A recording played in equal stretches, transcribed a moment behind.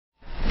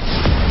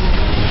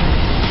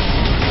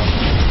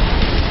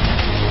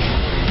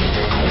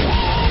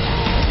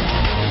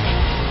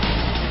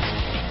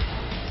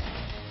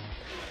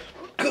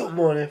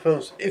my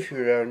folks, if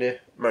you're around here,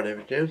 my name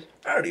is James,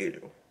 how do you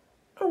do?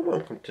 And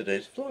welcome to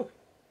today's vlog.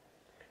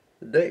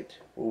 The date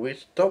will be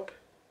stop,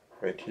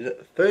 which is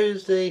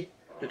Thursday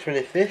the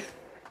 25th,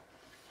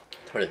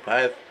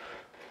 25th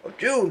of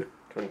June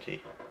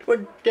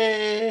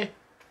 2020.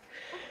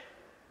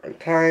 And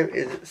time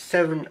is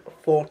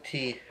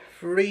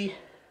 7:43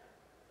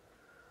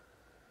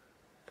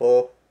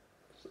 for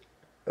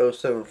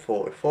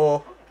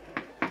 07:44.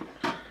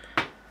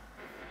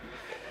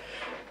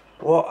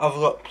 What I've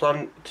got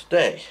planned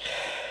today?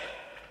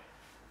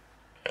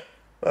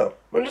 Well,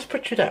 we'll just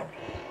put you down.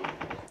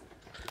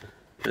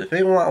 The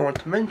thing what I want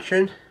to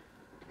mention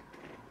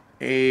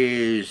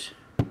is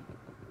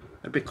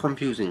a bit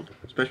confusing,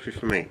 especially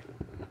for me,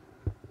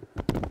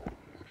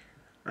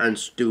 and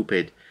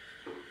stupid.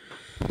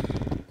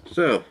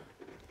 So,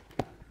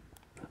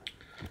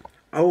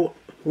 while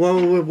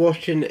we're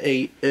watching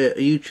a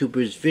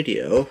YouTuber's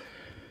video,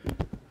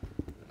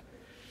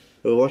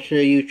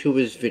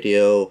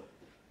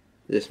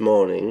 this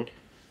morning,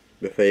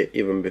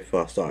 even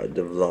before I started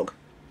the vlog,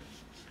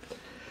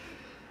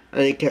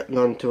 and it kept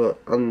on to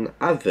an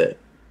advert.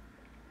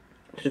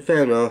 So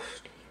fair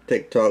enough,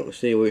 TikTok, we'll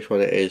see which one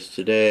it is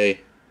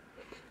today.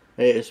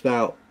 And it's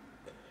about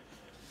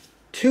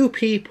two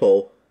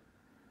people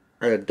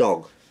and a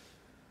dog.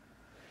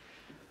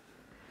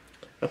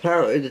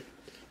 Apparently,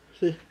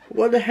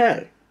 what the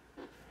hell?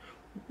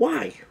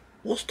 Why?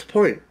 What's the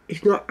point?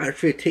 It's not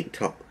actually a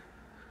TikTok.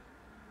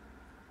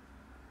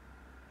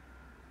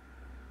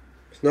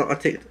 It's not a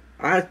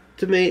TikTok.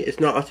 To me, it's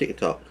not a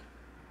TikTok.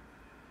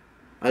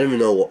 I don't even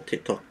know what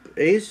TikTok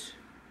is.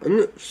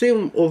 I'm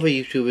seeing other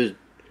YouTubers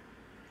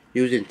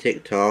using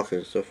TikTok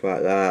and stuff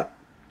like that.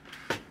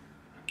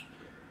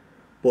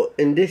 But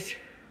in this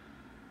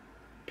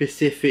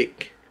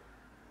specific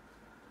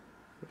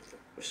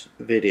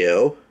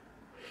video,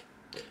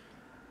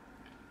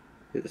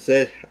 it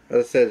said,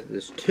 as I said,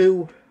 there's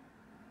two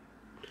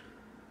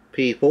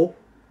people,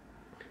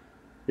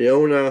 the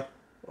owner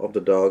of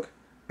the dog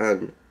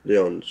and the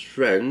owner's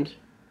friend.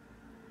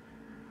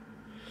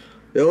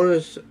 The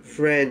owner's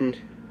friend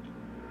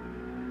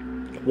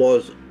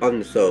was on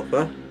the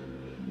sofa,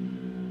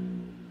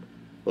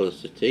 or the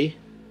settee,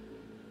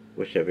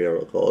 whichever you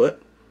want to call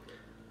it.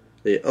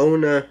 The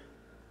owner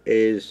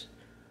is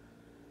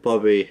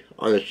probably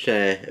on a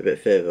chair a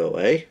bit further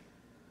away,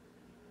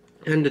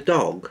 and the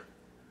dog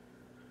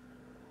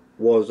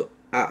was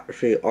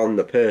actually on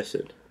the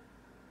person,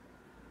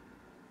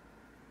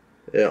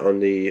 on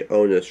the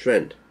owner's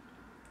friend.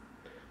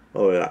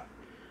 Oh yeah,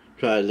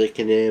 tried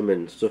licking him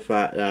and stuff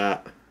like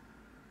that.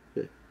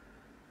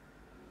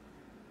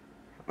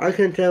 I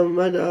can tell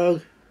my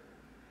dog,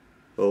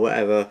 or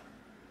whatever,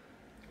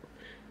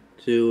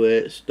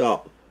 to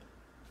stop,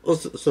 or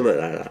something like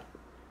that.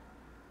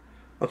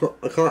 I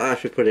can't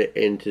actually put it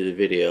into the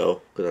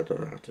video because I don't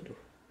know how to do,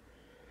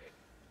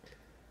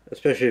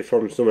 especially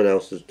from someone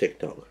else's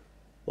TikTok.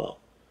 Well,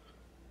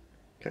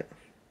 kind of.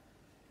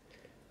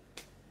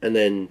 And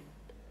then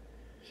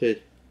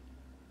said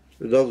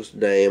the dog's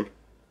name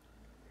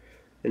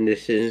in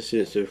this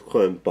instance of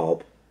calling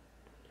Bob,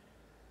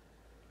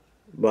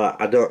 but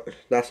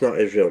that's not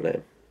his real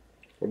name.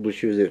 I'm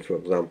just using it for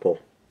example.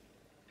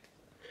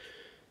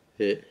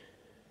 The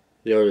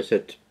owner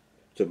said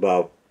to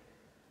Bob,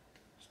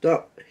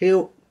 stop,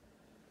 heel,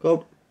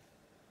 come,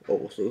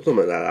 or something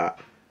like that.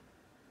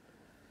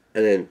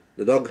 And then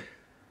the dog,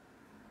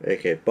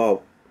 aka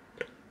Bob,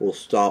 will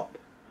stop,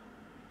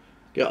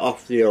 get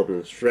off the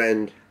owner's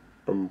friend,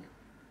 and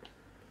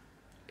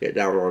get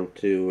down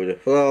onto the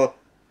floor.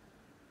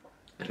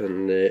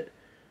 And the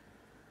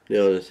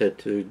owner said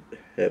to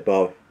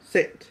Bob,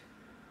 sit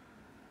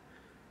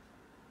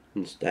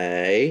and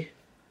stay,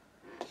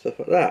 stuff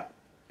like that.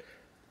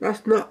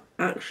 That's not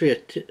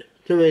actually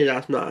to me,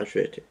 that's not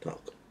actually a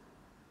TikTok.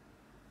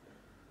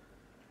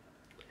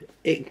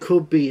 It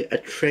could be a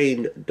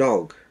trained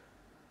dog.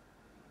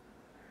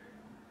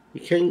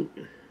 You can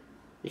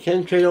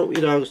train up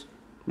your dogs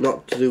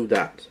not to do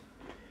that.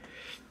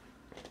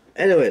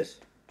 Anyways,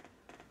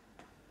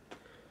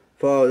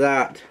 for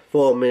that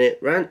 4-minute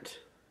rant,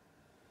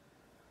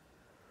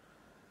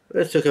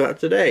 let's talk about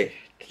today.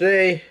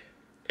 Today,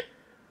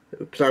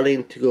 we're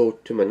planning to go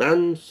to my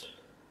nan's.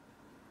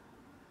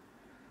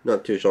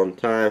 Not too short on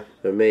time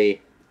for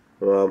me,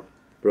 my mum,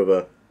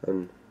 brother,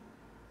 and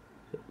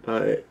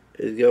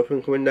his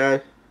girlfriend coming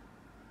down.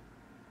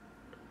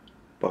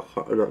 But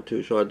I'm not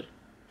too sure.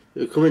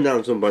 They're coming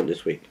down some point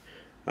this week,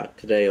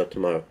 today or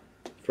tomorrow,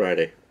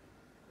 Friday.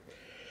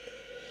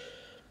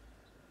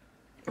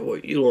 Well,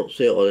 you won't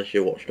see it unless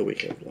you watch the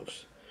weekend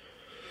vlogs.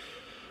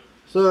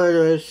 So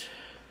anyways,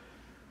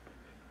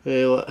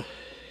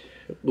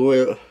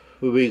 we'll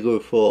be going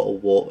for a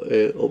walk,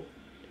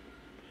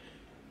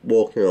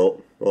 walking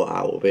up, or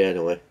I will be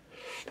anyway.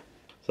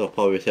 So I'll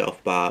probably set off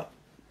about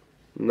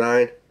 9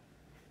 and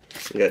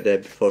get there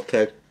before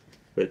 10,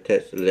 but it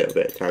takes a little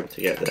bit of time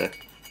to get there.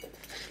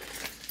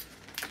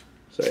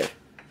 So yeah.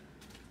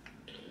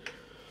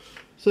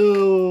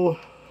 So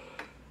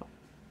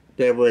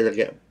then when I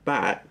get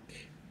back,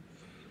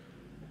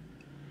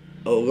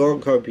 I'll go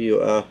on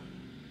computer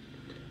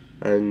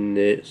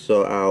and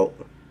sort out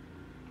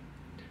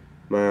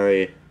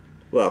my,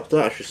 well,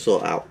 not actually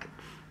sort out,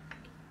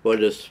 but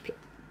just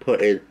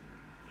put in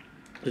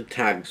the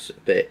tags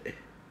bit.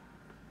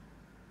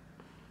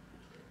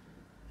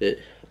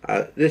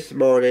 This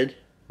morning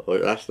or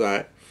last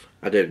night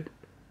I didn't,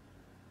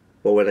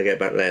 but when I get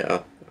back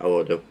later I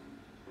will do.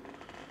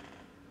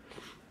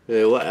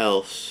 What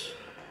else?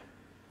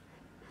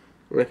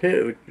 I think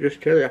it was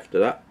just chilly after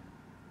that.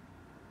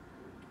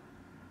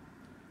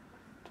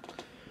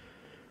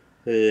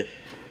 Trying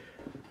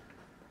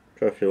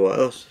to think what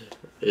else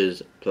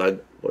is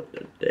planned for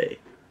the day.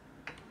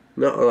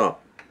 Not a lot.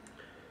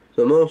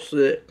 So most of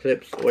the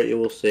clips, what you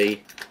will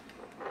see,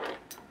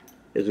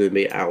 is going to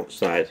be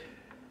outside.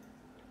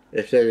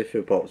 If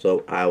anything pops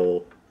up, I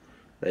will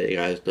let you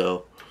guys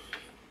know.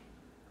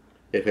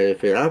 If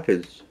anything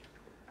happens,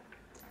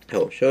 I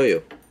will show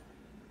you.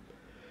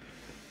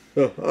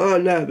 So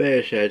on that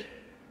being said,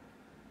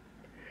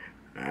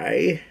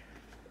 I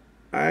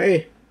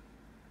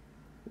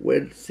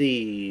will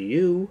see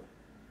you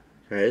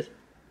guys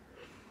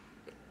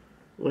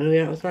when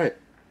we're outside.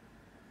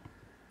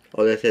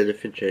 Unless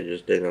anything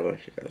changes, then I'll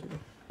let you guys know.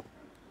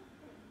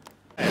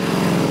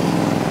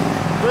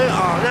 We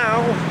are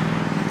now,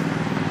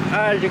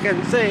 as you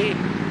can see,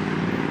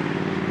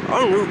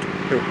 en route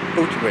to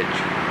Oughtibridge.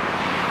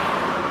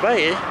 By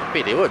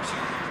Middlewood,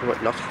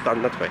 not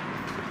down that way.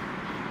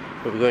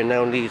 We'll be going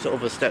down these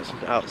other steps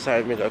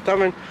outside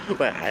Middlewood,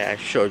 where I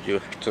showed you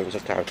tons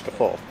of times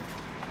before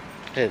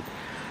in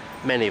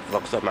many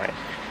vlogs of mine.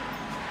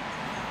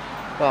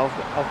 Well,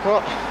 I've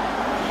got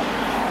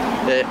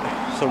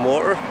some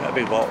water, a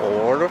big bottle of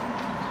water.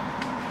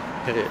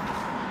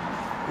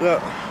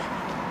 Got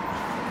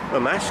a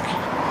mask,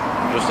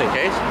 just in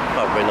case,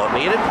 probably not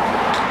needed,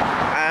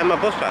 and my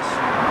bus pass,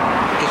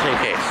 just in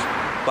case,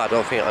 but I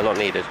don't think I'm not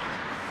needed.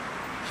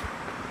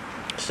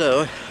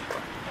 So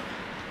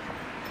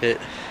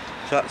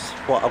that's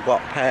what I've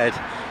got paired.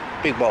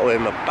 Big bottle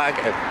in my bag.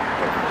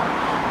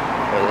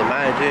 What am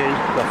I doing?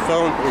 My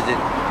phone is in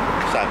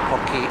side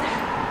pocket.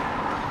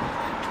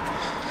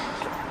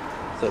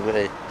 So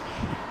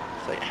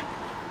yeah.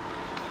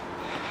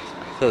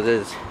 So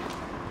there's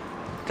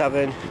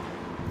tavern,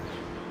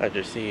 as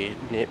you see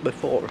it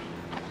before.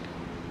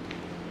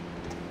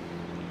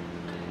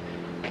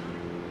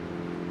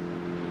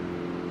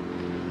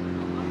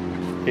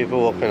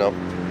 People walking up.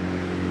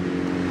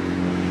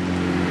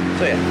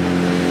 So yeah.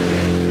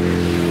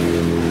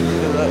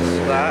 So that's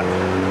that.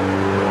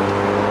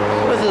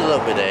 This is a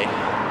lovely day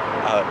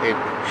out in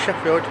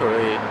Sheffield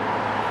today.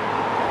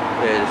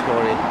 This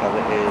morning, and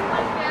it is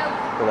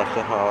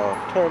after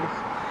half term.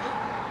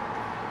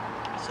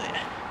 So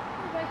yeah.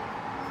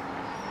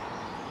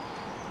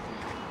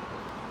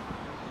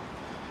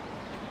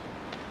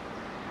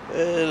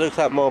 It looks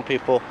like more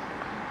people.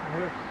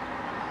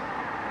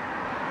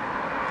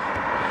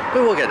 We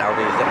will get down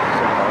these steps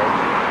sometime.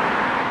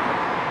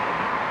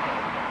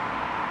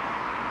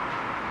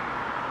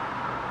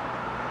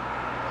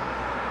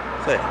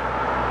 So yeah.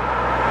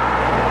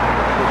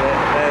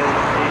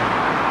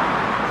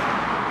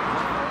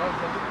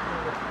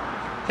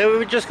 So we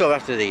would just go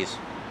after these.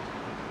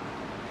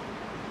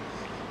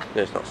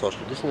 It's not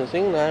social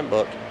distancing now,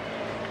 but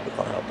we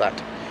can't help that.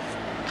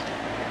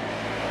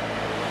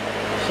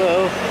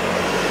 So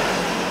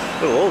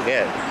we will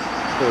get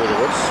through the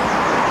woods.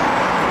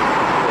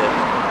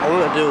 Yeah. I'm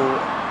gonna do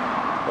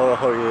all I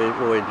hope you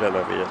will enjoy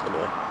my videos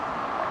anyway.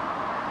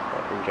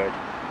 I've enjoyed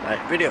my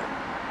video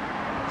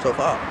so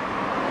far.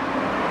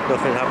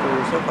 Nothing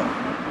happened so far.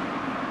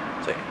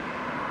 So yeah.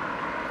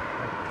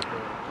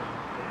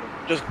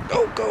 Just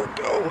go, go,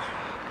 go.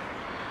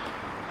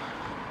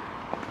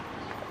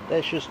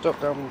 They should stop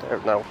down there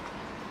now. I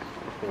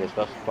think it's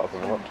not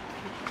popping up.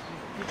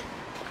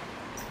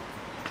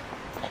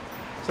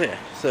 So yeah,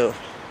 so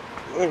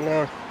right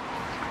now,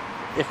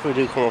 if we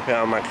do come up here,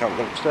 I might count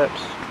them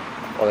steps,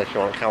 or if you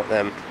want to count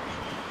them,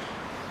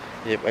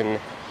 on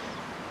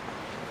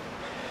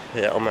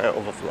my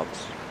other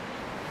vlogs.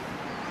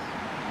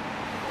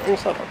 And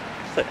so on.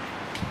 So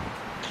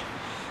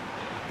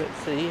let's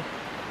see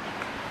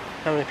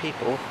how many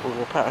people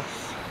will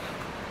pass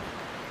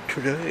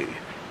today.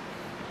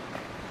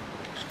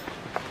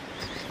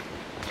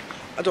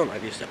 I don't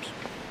like these steps.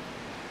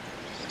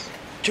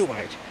 Too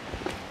wide.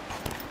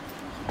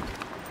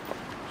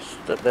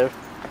 Step there.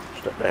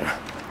 Step there.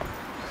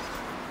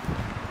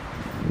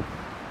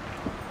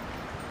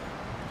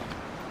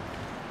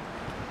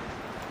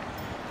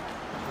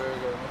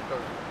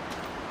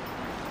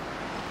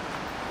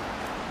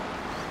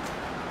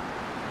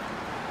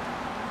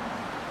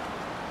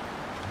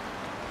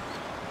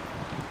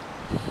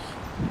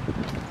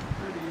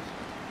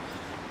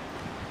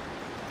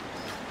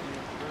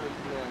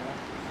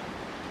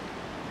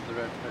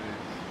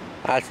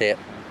 I see it.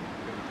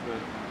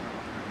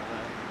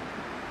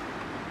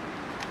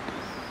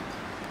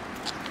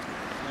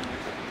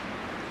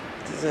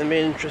 This is going to be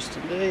an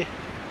interesting day,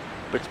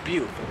 but it's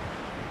beautiful.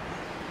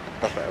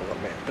 That's why I've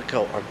got my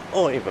coat on,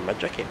 or even my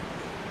jacket.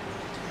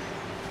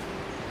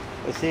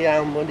 You see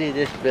how muddy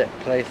this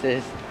place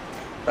is?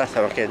 Last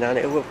time I came down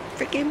it was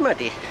freaking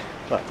muddy.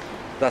 But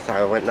that's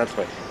how I went that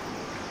way.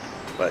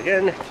 But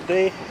again,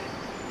 today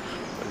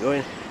we're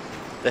going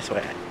this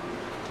way.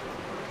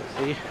 Let's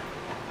see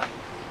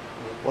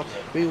what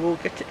we will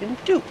get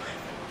into.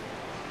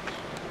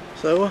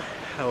 So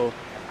I'll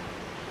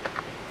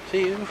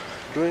see you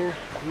during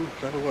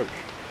the work.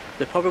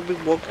 They probably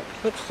won't get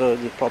clips, so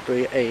there's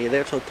probably a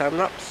little time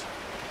lapse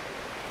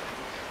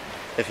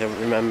if you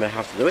remember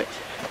how to do it.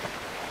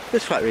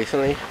 This quite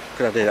recently,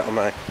 because I did it on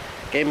my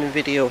gaming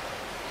video,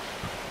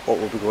 what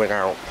will be going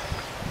out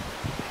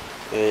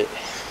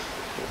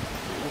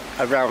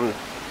around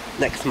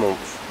next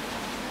month,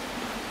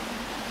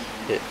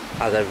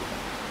 as I've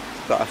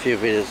got a few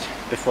videos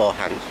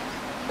beforehand.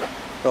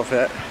 Don't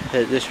forget,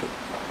 the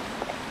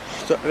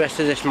rest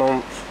of this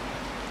month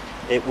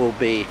it will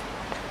be,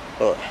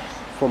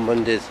 for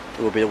Mondays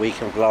it will be the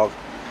weekend vlog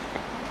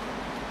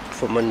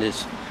for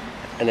Mondays,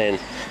 and then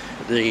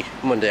the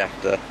Monday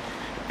after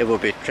it will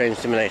be Train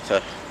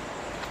Simulator,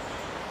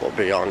 will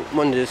be on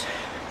Mondays,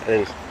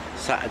 and then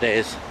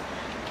Saturdays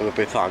it will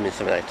be Farming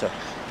Simulator.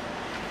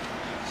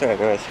 So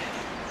anyways,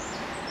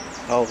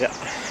 I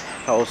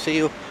will see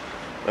you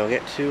when we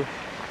get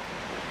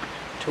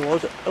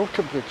towards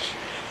Oughtibridge.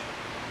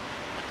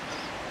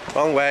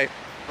 Wrong way,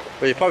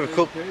 but you probably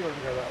could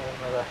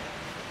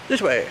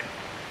this way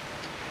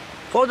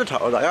for the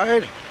top of the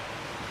yard.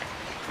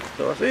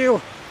 So I'll see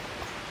you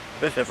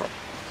with everyone.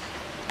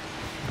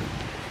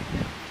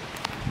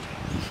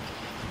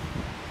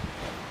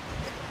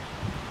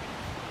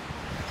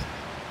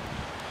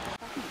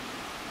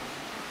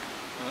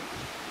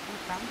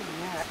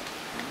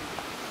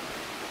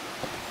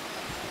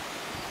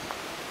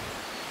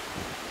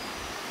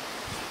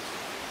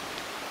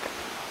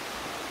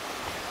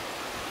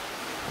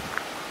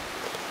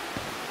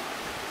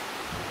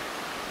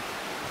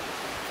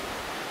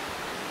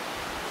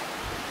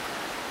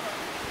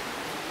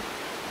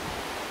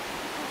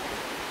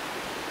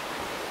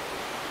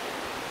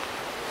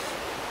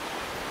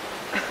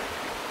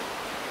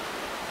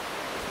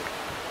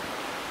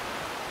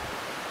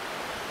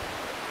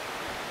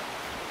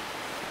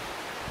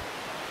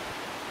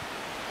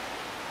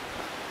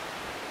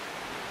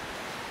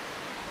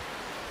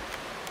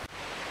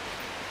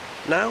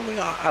 Now we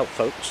are out,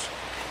 folks.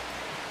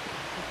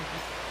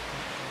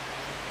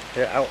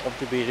 We're out of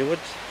the Middlewood,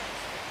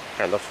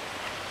 kind of.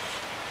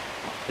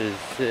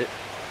 There's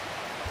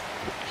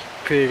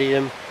pretty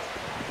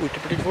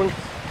Oughtibridge one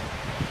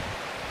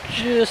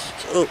just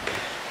up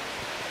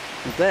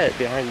there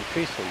behind the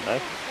tree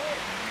somewhere,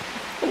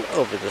 and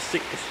over the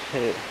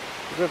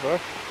river,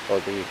 or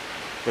the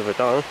river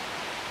down,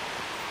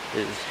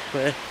 is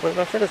where one of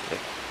my friends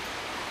live,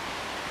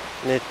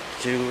 near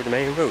to the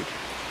main road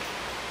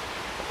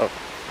of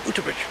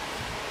Oughtibridge.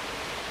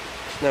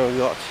 So now we've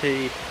got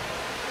to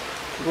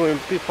go and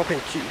be popping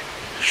to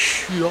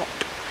shop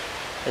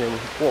and then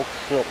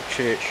walking up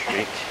Church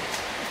Street.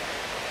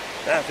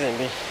 That's going to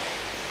be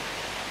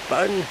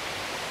fun.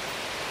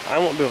 I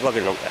won't be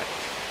vlogging up there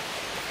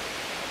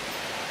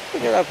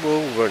because I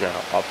will run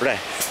out of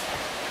breath,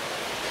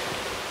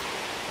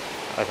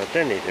 as I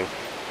generally do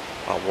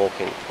while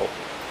walking up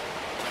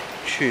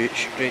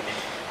Church Street.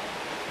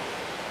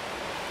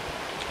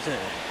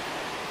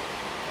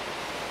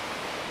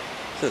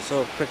 So it's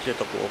all plenty of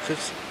dog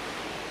walkers,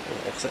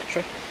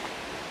 etc.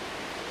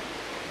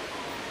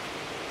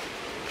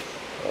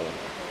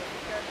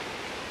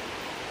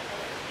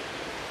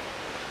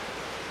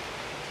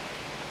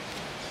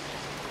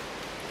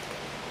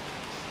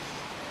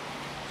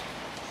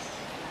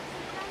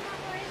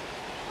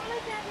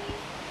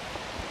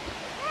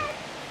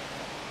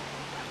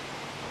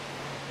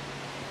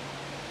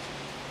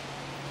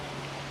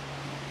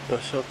 I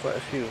saw quite a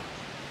few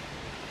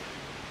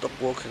dog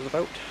walkers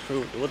about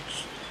through the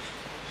woods.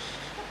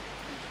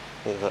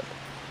 There's like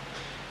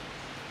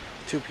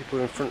 2 people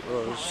in front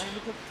rows,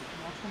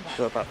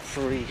 so about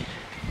three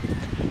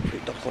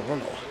dogs on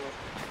one.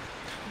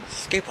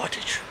 Escape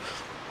Oughtibridge.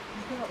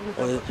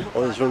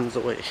 Always runs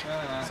away.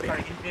 So,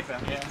 yeah.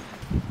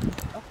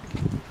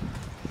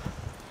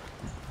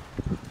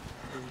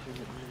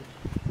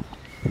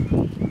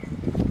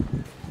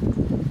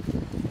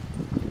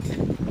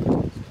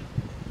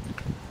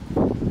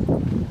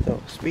 So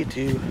speak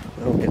to you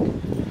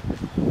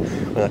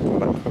when I come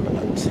back from the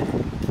lands.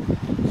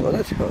 So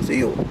let's go, see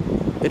you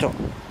later.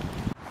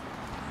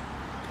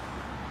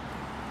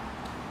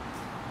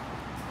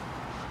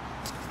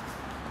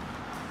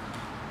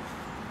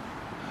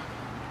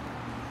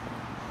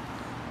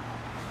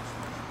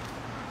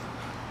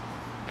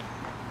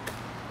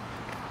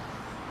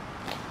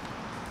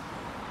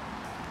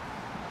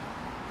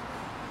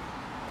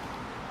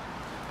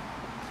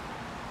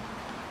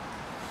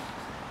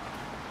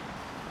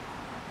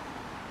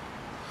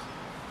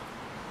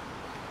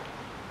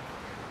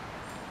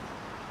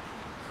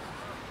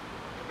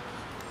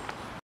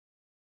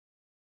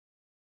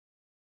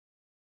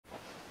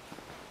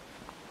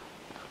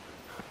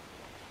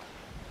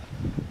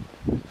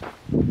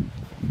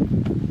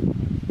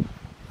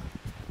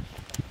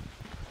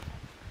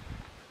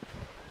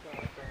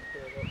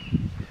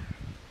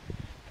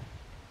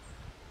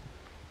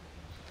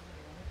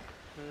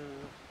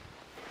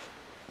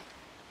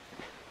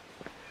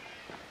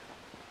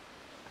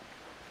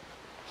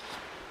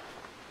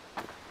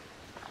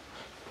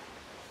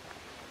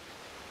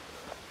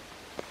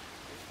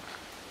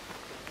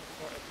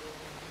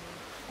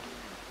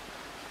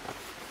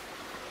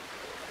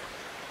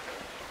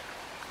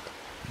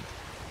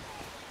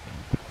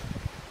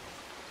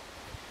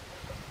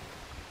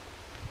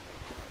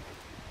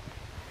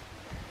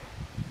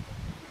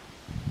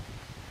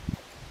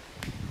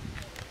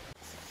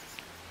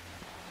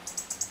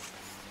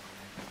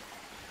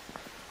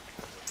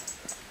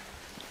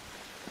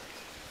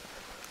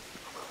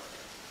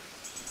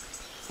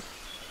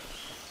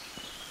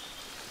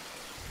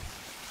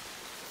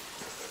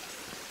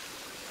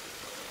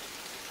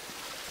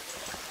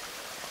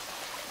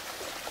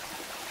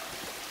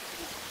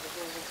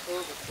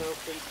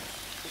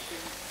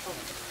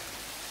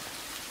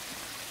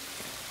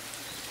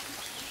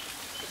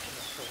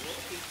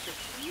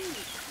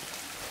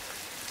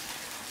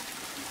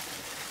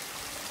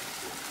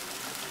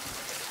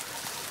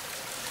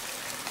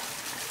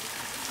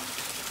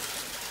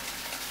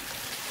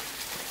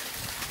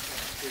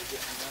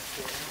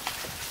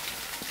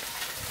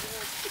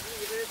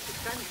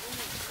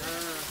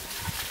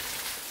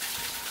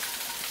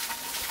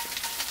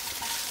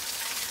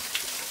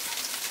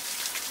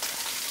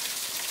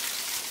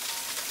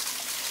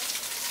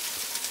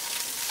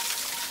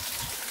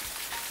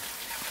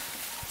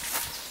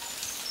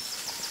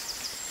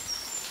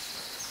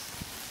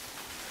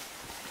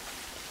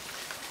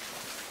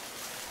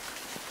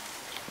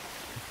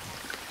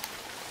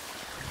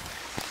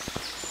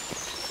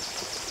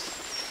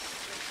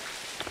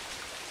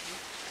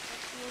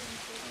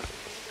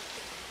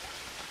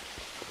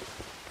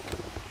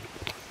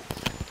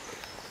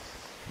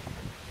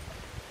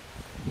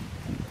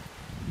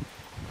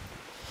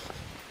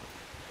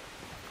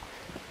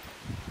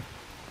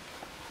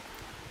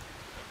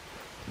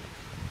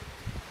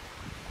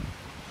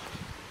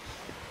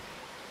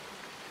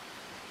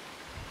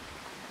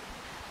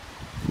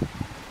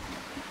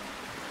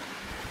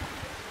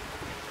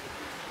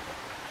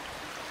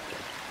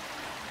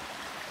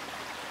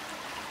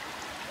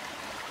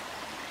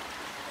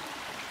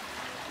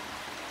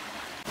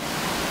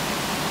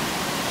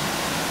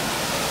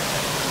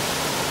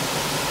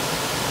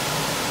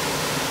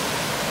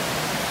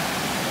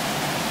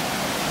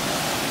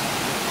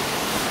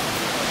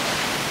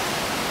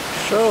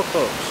 So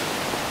folks,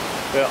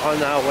 we're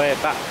on our way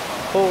back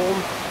home.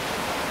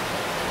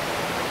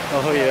 I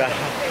hope you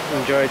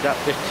enjoyed that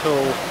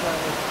little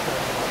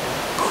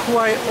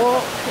quiet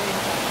walk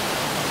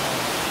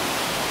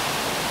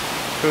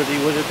through the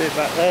wood a bit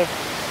back there.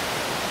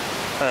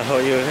 I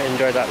hope you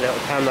enjoyed that little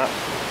time lapse.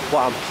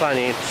 What I'm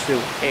planning to do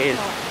is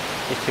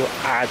to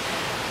add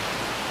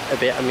a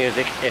bit of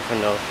music if I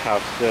know how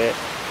to do it.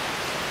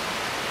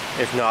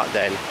 If not,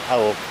 then I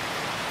will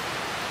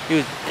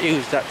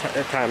use that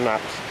time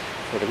lapse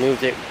for the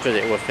music because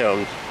it was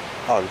filmed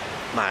on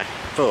my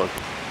phone.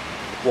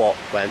 What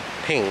went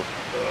ping.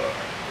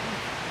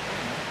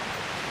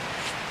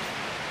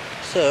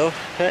 So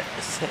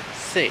let's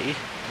see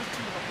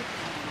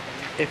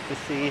if we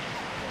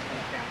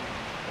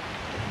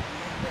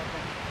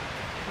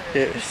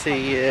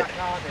see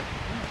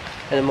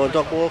any more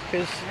dog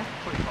walkers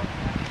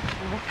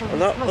or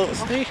not. Let's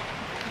see.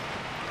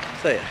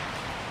 So yeah.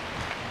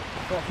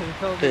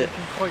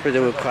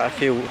 There were quite a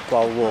few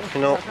while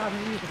walking up.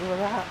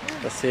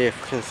 Let's see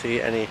if we can see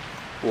any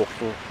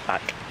walking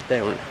back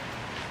down.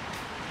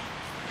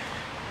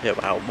 Yeah,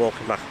 well,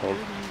 walking back home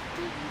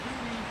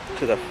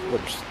to the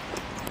woods.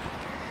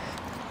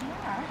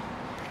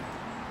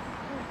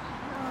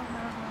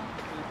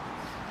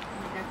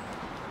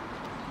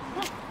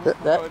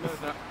 That.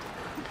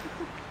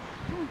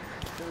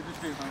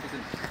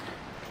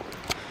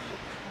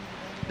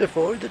 The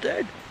Thu In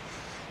Today.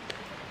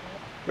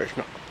 But it's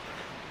not.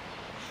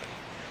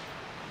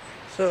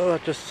 So I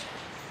just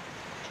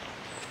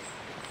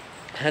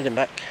heading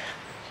back,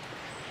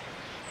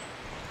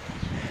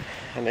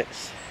 and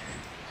it's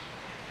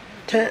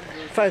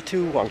 5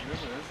 to 1.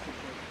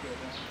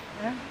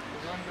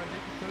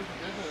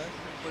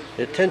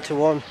 It's 10 to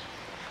 1,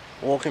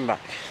 walking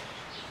back.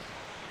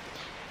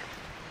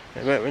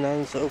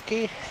 Everyone's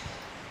okay.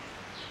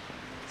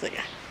 So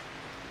yeah.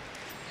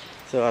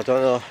 So I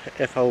don't know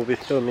if I will be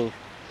filming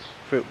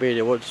through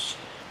the woods.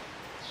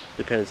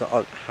 Depends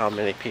on how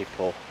many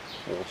people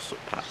will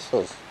pass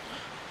us.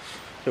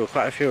 There were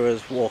quite a few of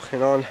us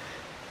walking on.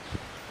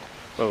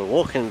 Well, we're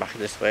walking back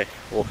this way,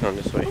 walking on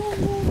this way.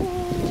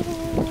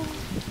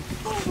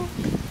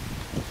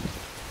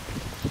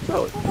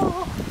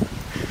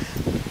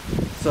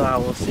 So I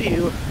will see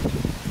you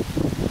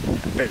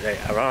a bit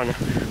later on.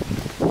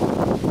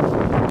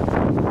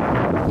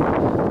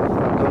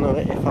 I don't know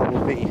if I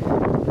will be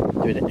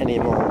doing any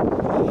more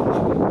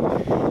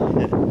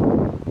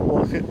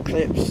walk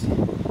clips.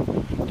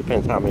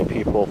 Depends how many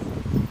people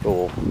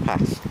will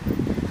pass.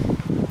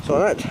 So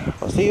alright,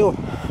 I'll see you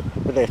a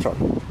bit later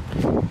on.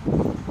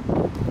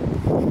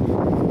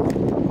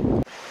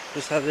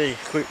 Just had a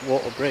quick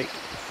water break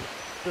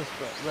just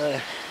right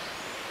there,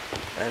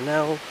 and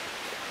now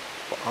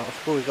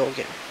off we go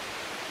again.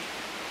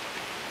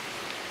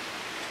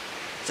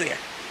 So yeah,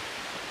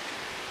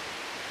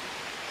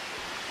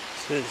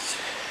 so it's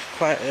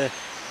quite a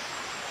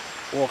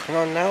walking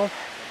on now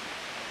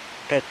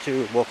compared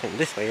to walking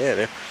this way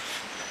earlier.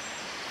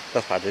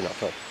 That's why I did not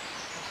film.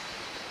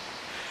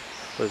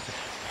 Because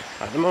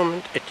at the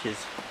moment it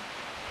is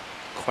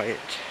quieter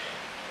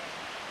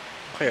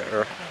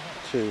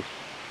to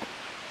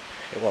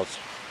it was.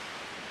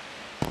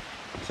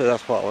 So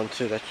that's what I want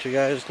to let you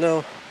guys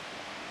know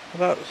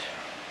about,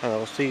 and I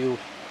will see you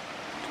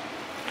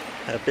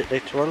a bit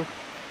later on.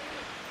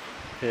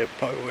 Here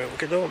probably won't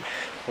get home,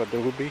 but there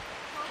will be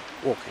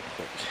walking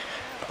things,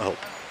 I hope.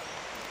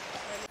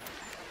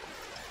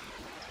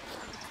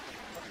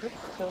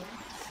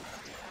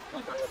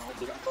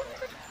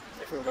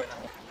 If we were going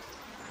that way.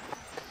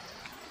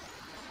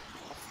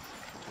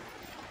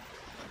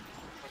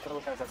 I feel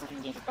like I was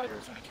something James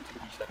Eccles when I came to the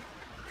beach there.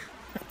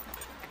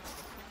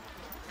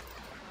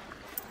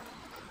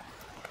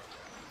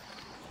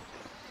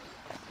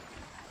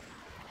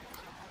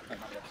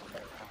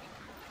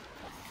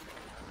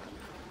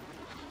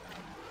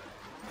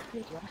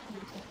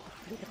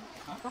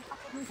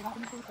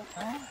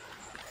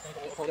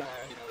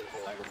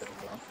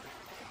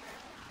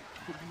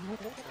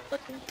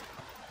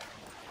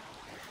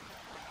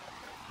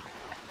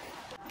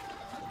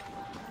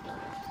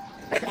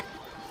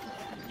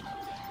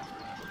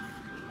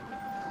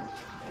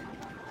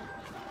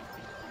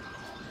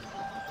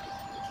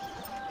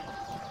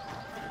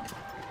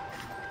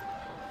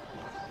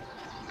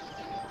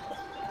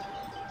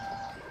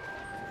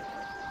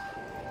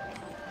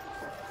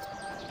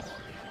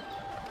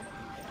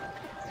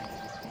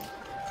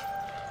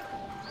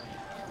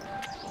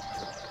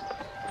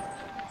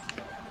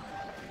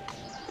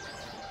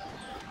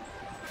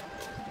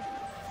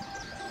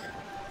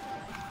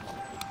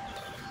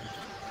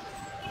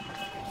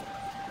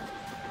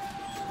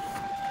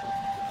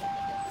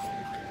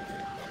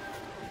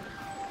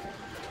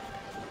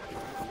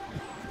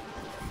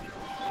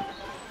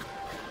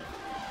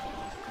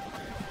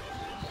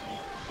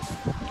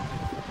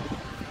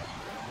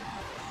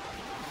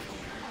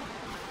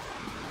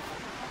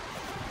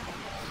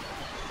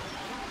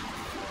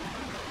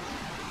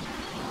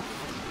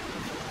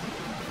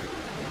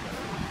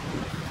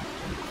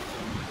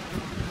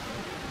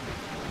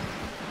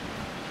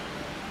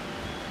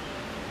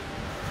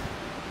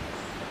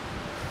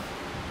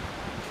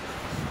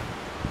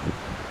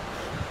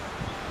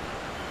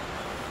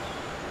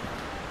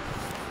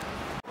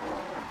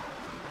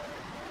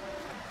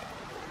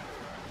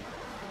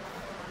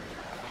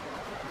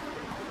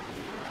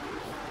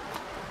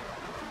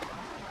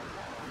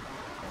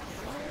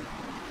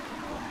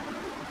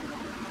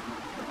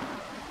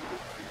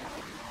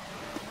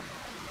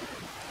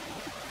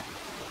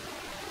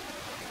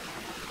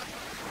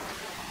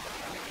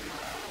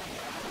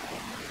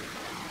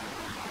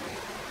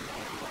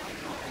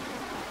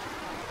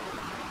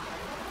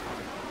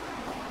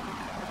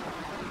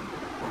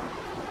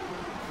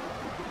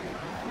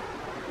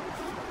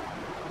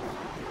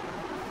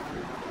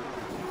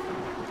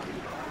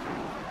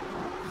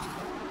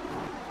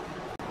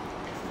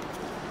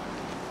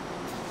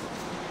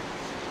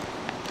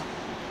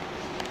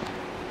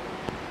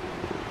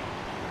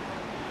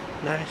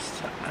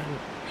 Nice and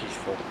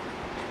peaceful.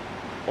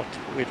 What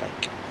we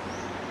like.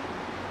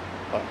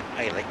 What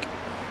I like.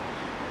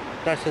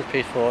 Nice and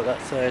peaceful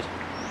that side,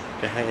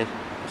 behind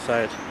the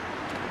side,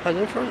 and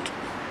in front.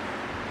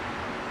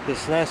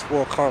 It's a nice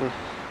walk on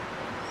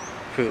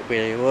through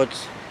Middlewood.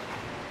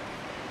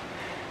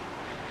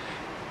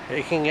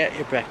 You can get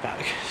your breath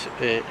back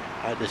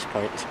at this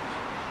point.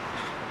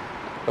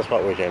 That's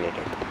what we're going to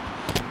do.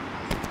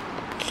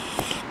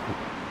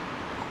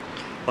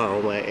 While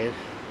I'm waiting,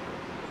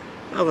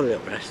 have a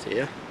little rest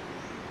here.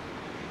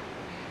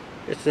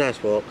 It's a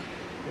nice walk.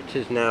 It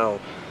is now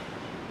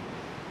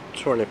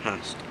 20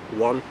 past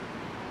 1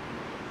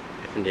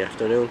 in the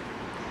afternoon,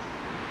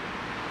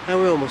 and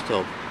we're almost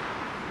home.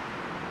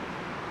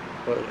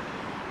 But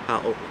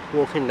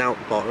walking down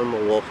the bottom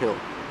or walking up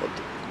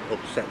the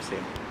steps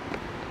here.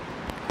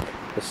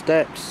 The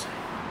steps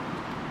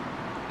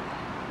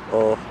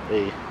or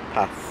the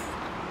path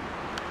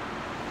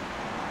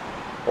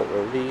what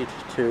will lead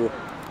to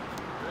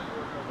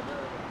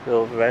the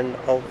other end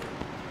of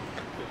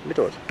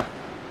Middlewood.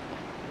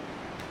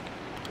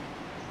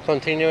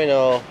 Continuing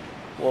or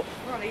what?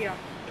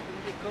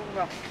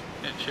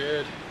 It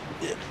should.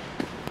 Yeah.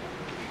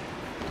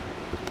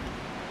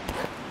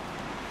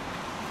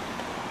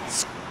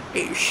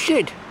 It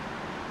should.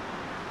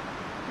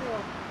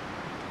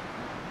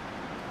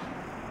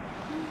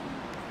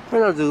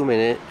 When I zoom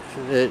in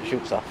it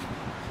shoots off.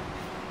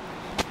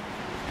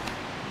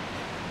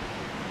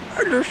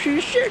 I know she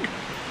should.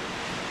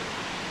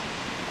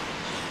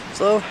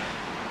 So,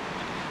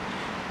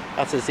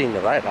 after seeing the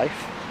nightlife,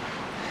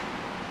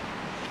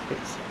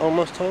 it's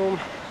almost home.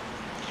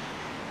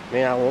 I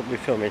mean, I won't be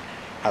filming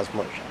as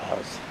much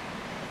as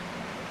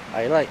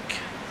I like,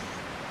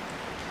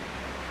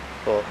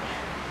 but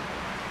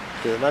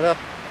doesn't matter.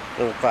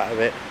 Done quite a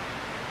bit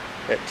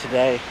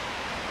today.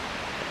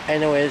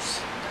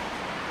 Anyways,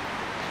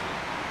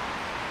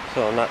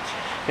 so on that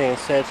being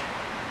said,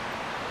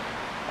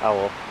 I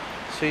will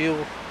see you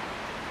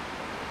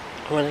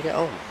when I get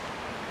home.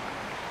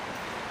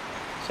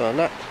 So on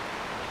that,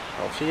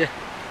 I'll see you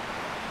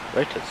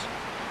later.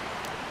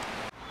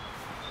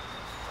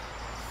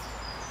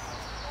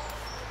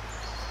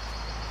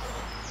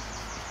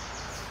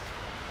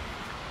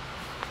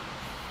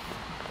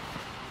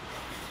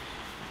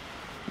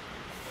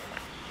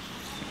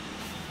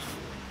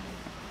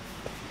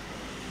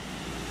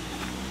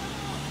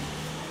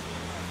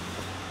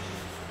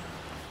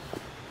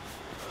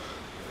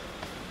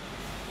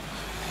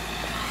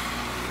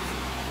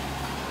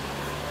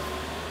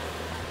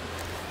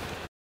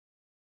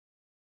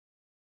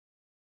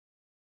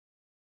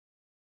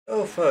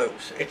 Oh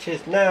folks, it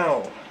is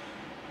now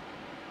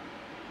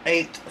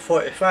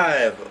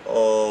 8:45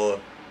 or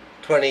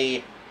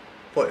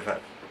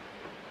 20:45.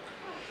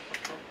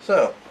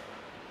 So,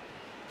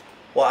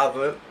 what have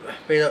we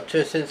been up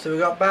to since we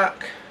got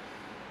back?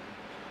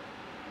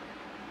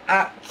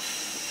 Let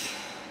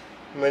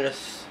me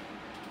just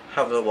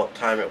have a look what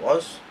time it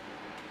was,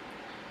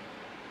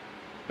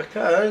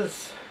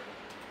 because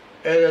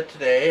earlier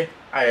today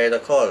I had a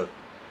call.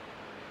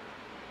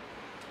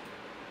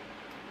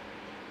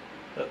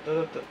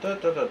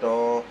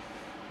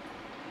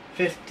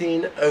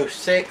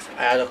 15:06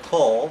 I had a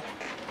call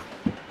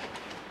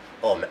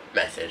or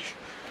message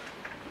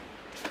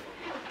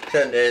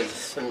saying there's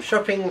some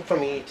shopping for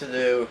me to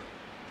do,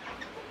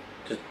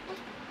 to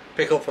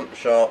pick up from the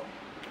shop,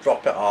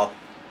 drop it off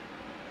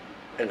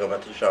and go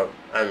back to the shop.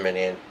 I'm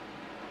in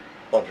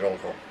or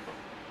uncle.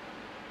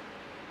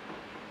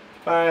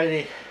 By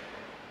the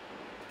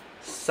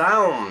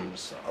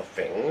sounds of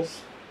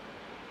things,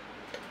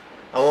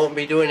 I won't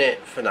be doing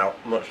it for now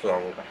much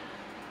longer.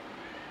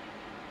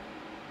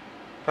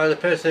 By the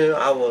person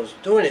I was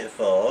doing it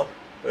for,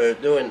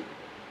 doing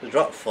the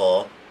drop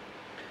for,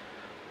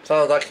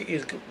 sounds like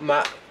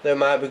they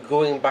might be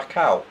going back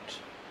out,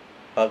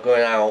 or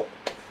going out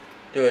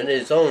doing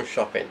his own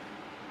shopping,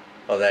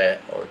 or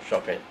their own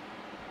shopping.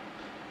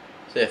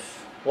 So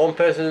if one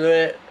person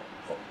doing it,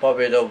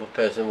 probably the other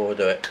person will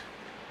do it.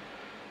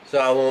 So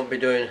I won't be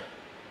doing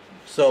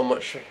so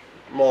much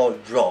more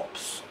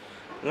drops.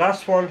 The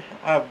last one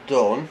I've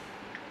done,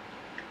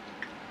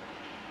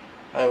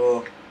 I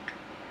will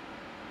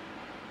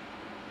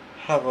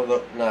have a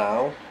look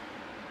now.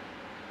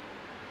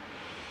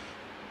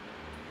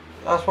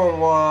 Last one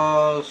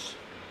was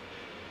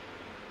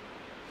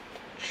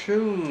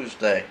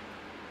Tuesday.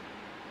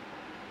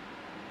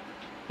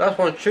 Last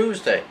one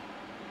Tuesday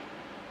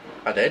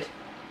I did.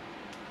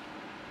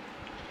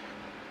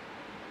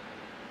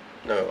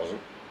 No, it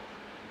wasn't.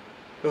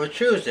 It was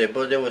Tuesday,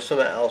 but there was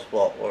something else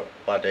what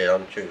I did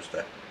on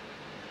Tuesday.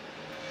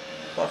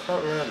 But I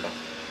can't remember.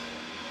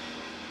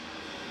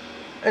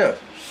 Anyway.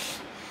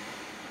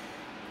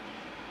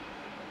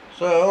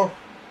 So,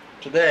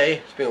 today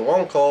it's been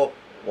one call,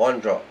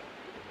 one drop.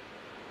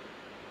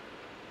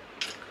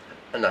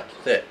 And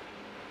that's it.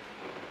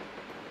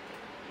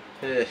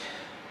 And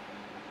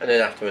then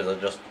afterwards I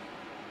just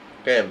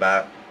came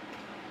back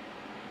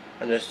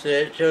and just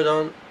chilled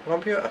on the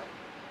computer.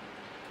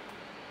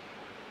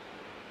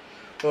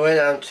 We went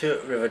down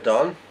to River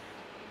Don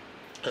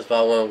as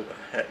well when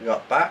we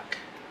got back,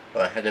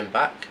 or heading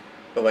back.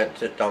 We went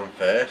to Don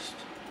first,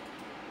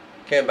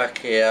 came back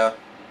here,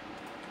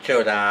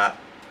 chilled out.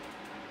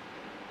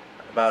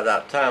 About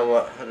that time,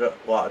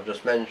 what I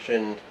just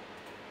mentioned,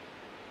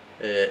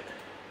 I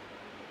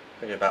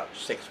think about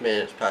 6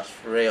 minutes past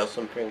 3 or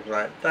something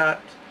like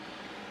that.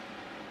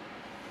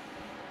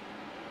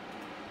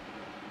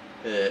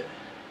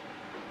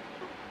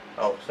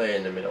 I'll say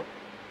in the middle.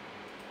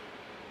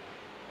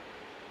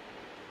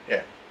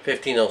 Yeah,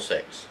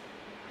 15:06.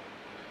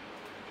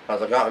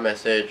 As I got a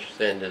message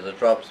saying there's a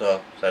drop, so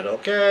I said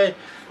okay,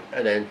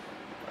 and then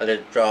I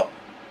did drop.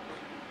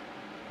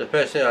 The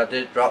person I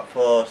did drop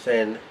for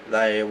saying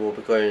they will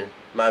be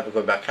might be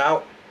going back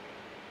out,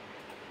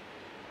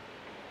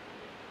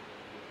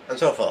 and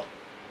so forth.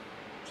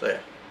 So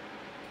yeah,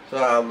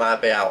 so I might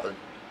be out,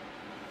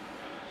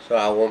 so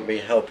I won't be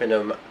helping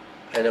them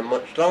any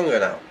much longer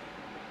now.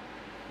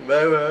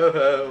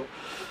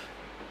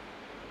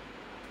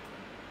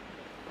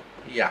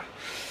 Yeah.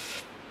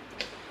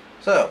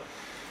 So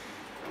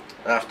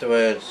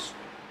afterwards,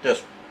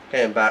 just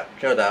came back,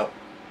 chilled out.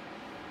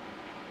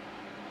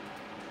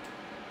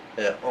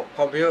 Yeah, on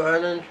computer,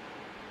 and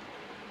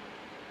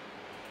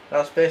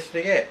that's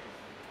basically it.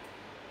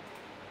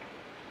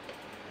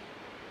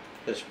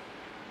 Just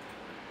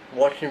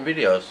watching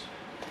videos,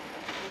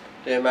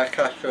 doing my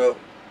catch up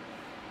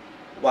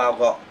while I've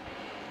got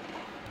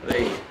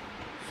the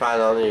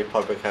fan on. You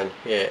probably can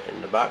hear it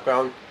in the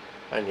background,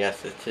 and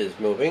yes, it is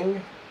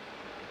moving.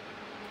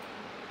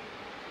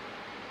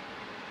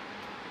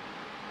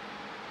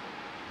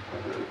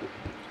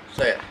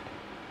 So yeah,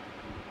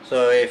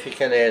 so if you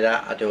can hear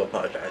that, I do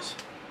apologise.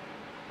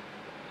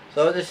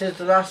 So this is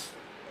the last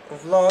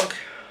vlog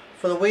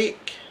for the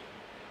week.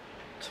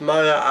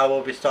 Tomorrow I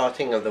will be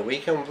starting the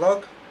weekend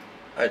vlog,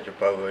 as you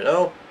probably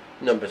know,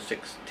 number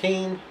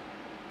 16.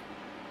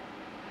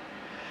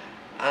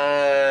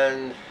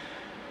 And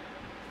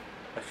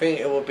I think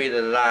it will be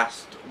the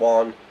last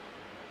one.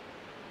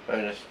 Let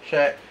me just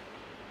check.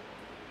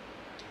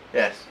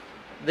 Yes,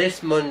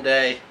 this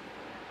Monday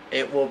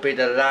it will be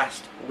the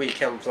last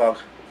weekend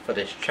vlog for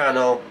this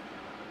channel.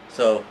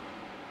 So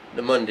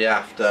the Monday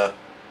after,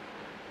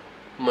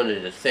 Monday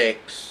the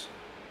 6th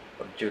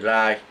of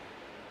July.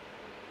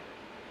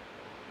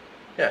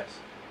 Yes,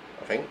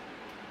 I think.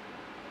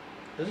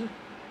 Is it?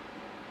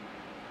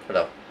 I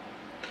don't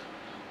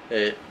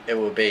know. It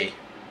will be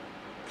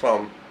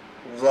from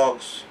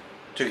vlogs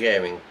to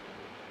gaming.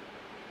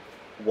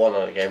 One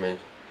on gaming,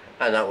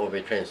 and that will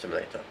be Train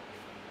Simulator.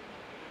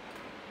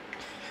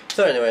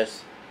 So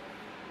anyways,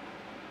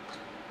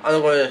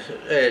 I'm going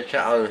to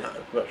chat on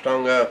much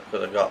longer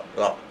because I've got a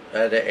lot of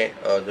editing,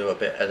 or do a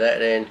bit of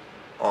editing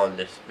on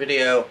this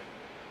video.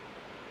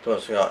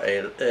 Plus I got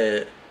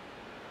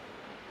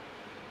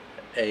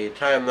a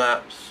time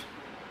lapse,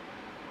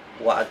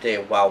 what I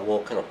did while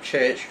walking up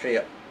Church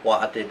Street,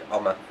 what I did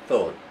on my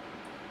phone.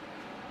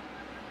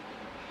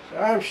 So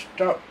I'm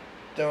stopped,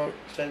 don't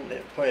send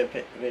it, putting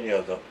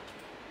videos up.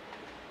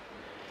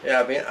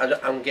 Yeah, I mean,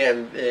 I'm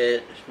getting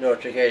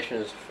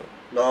notifications from,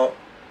 no,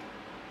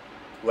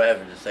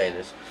 whatever the saying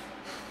is.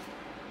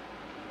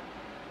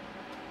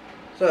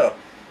 So,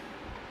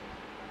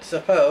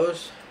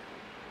 suppose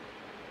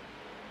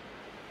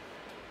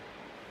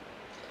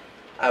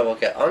I will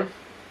get on.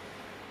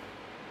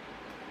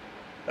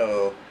 I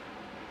will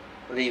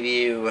leave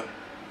you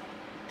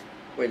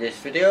with this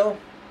video,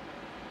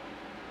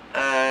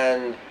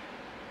 and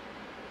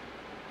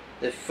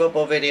the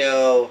football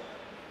video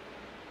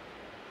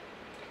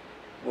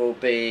will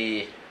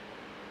be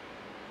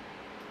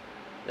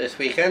this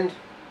weekend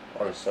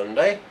on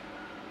Sunday.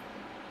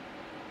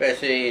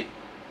 Basically,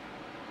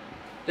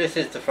 this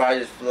is the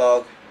Friday's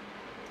vlog.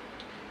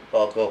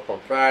 I'll go up on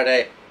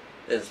Friday.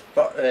 There's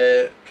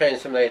train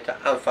simulator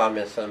and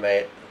farming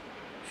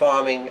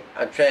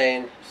and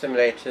train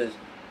simulators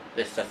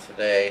this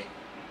Saturday,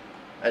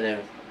 and then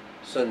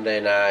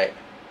Sunday night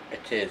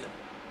it is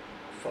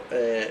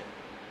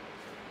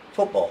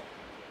football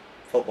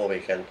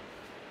weekend,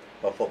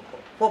 or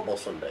football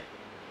Sunday.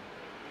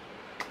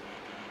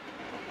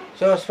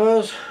 So I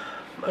suppose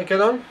I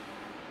get on.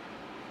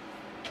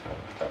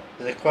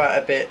 There's quite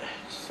a bit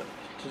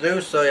to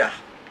do, so yeah.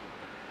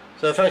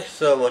 So thank you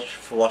so much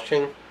for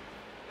watching.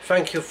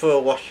 Thank you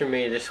for watching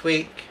me this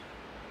week.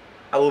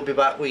 I will be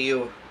back with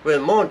you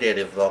with more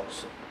daily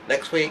vlogs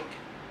next week.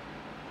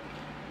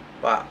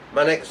 But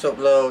my next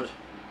upload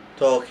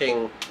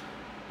talking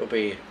will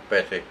be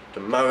basically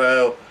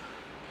tomorrow,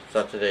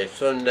 Saturday,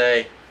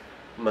 Sunday,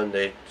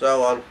 Monday,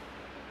 so on.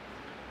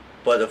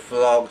 But the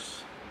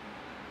vlogs,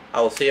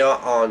 I will see you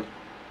on,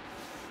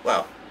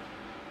 well,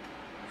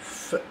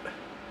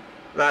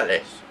 like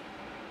this.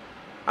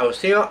 I will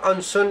see you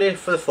on Sunday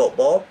for the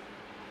football.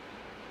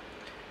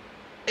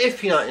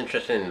 If you're not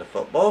interested in the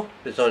football,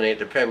 there's only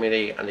the Premier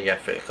League and the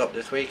FA Cup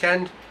this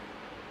weekend.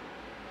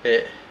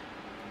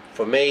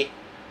 For me,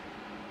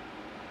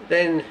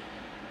 then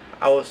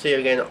I will see you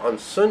again on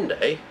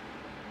Sunday,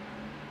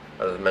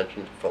 as I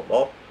mentioned,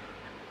 football.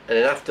 And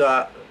then after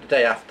that, the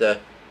day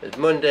after is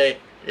Monday,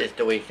 is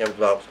the weekend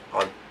vlogs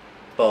on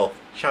both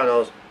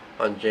channels,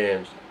 on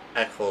James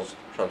Eccles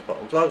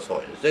Transport Vlogs, so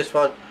it's this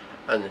one,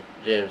 and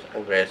James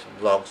and Grace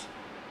Vlogs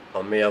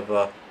on my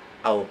other.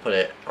 I will put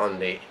it on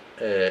the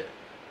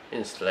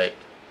Installate,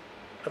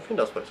 I think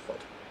that's what it's called.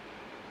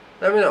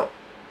 Let me know.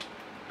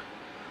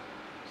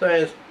 So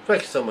anyways,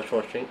 thank you so much for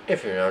watching.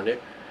 If you're around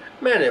it,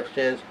 my name is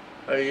James,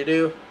 how do you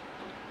do?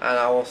 And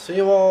I will see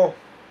you all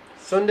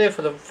Sunday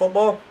for the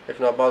football. If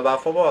you're not bothered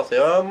about football, I'll see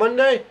you all on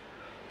Monday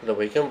for the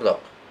weekend vlog.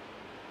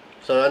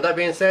 So with that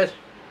being said,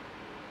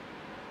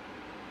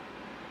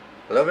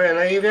 I love you and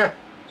I leave you.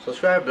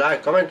 Subscribe,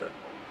 like, comment,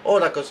 all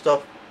that good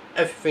stuff.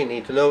 Everything you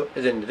need to know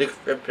is in the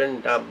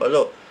description down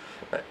below.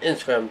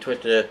 Instagram,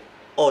 Twitter,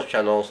 all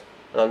channels.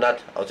 And on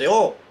that, I'll see you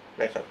all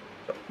next time.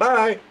 So,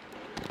 bye!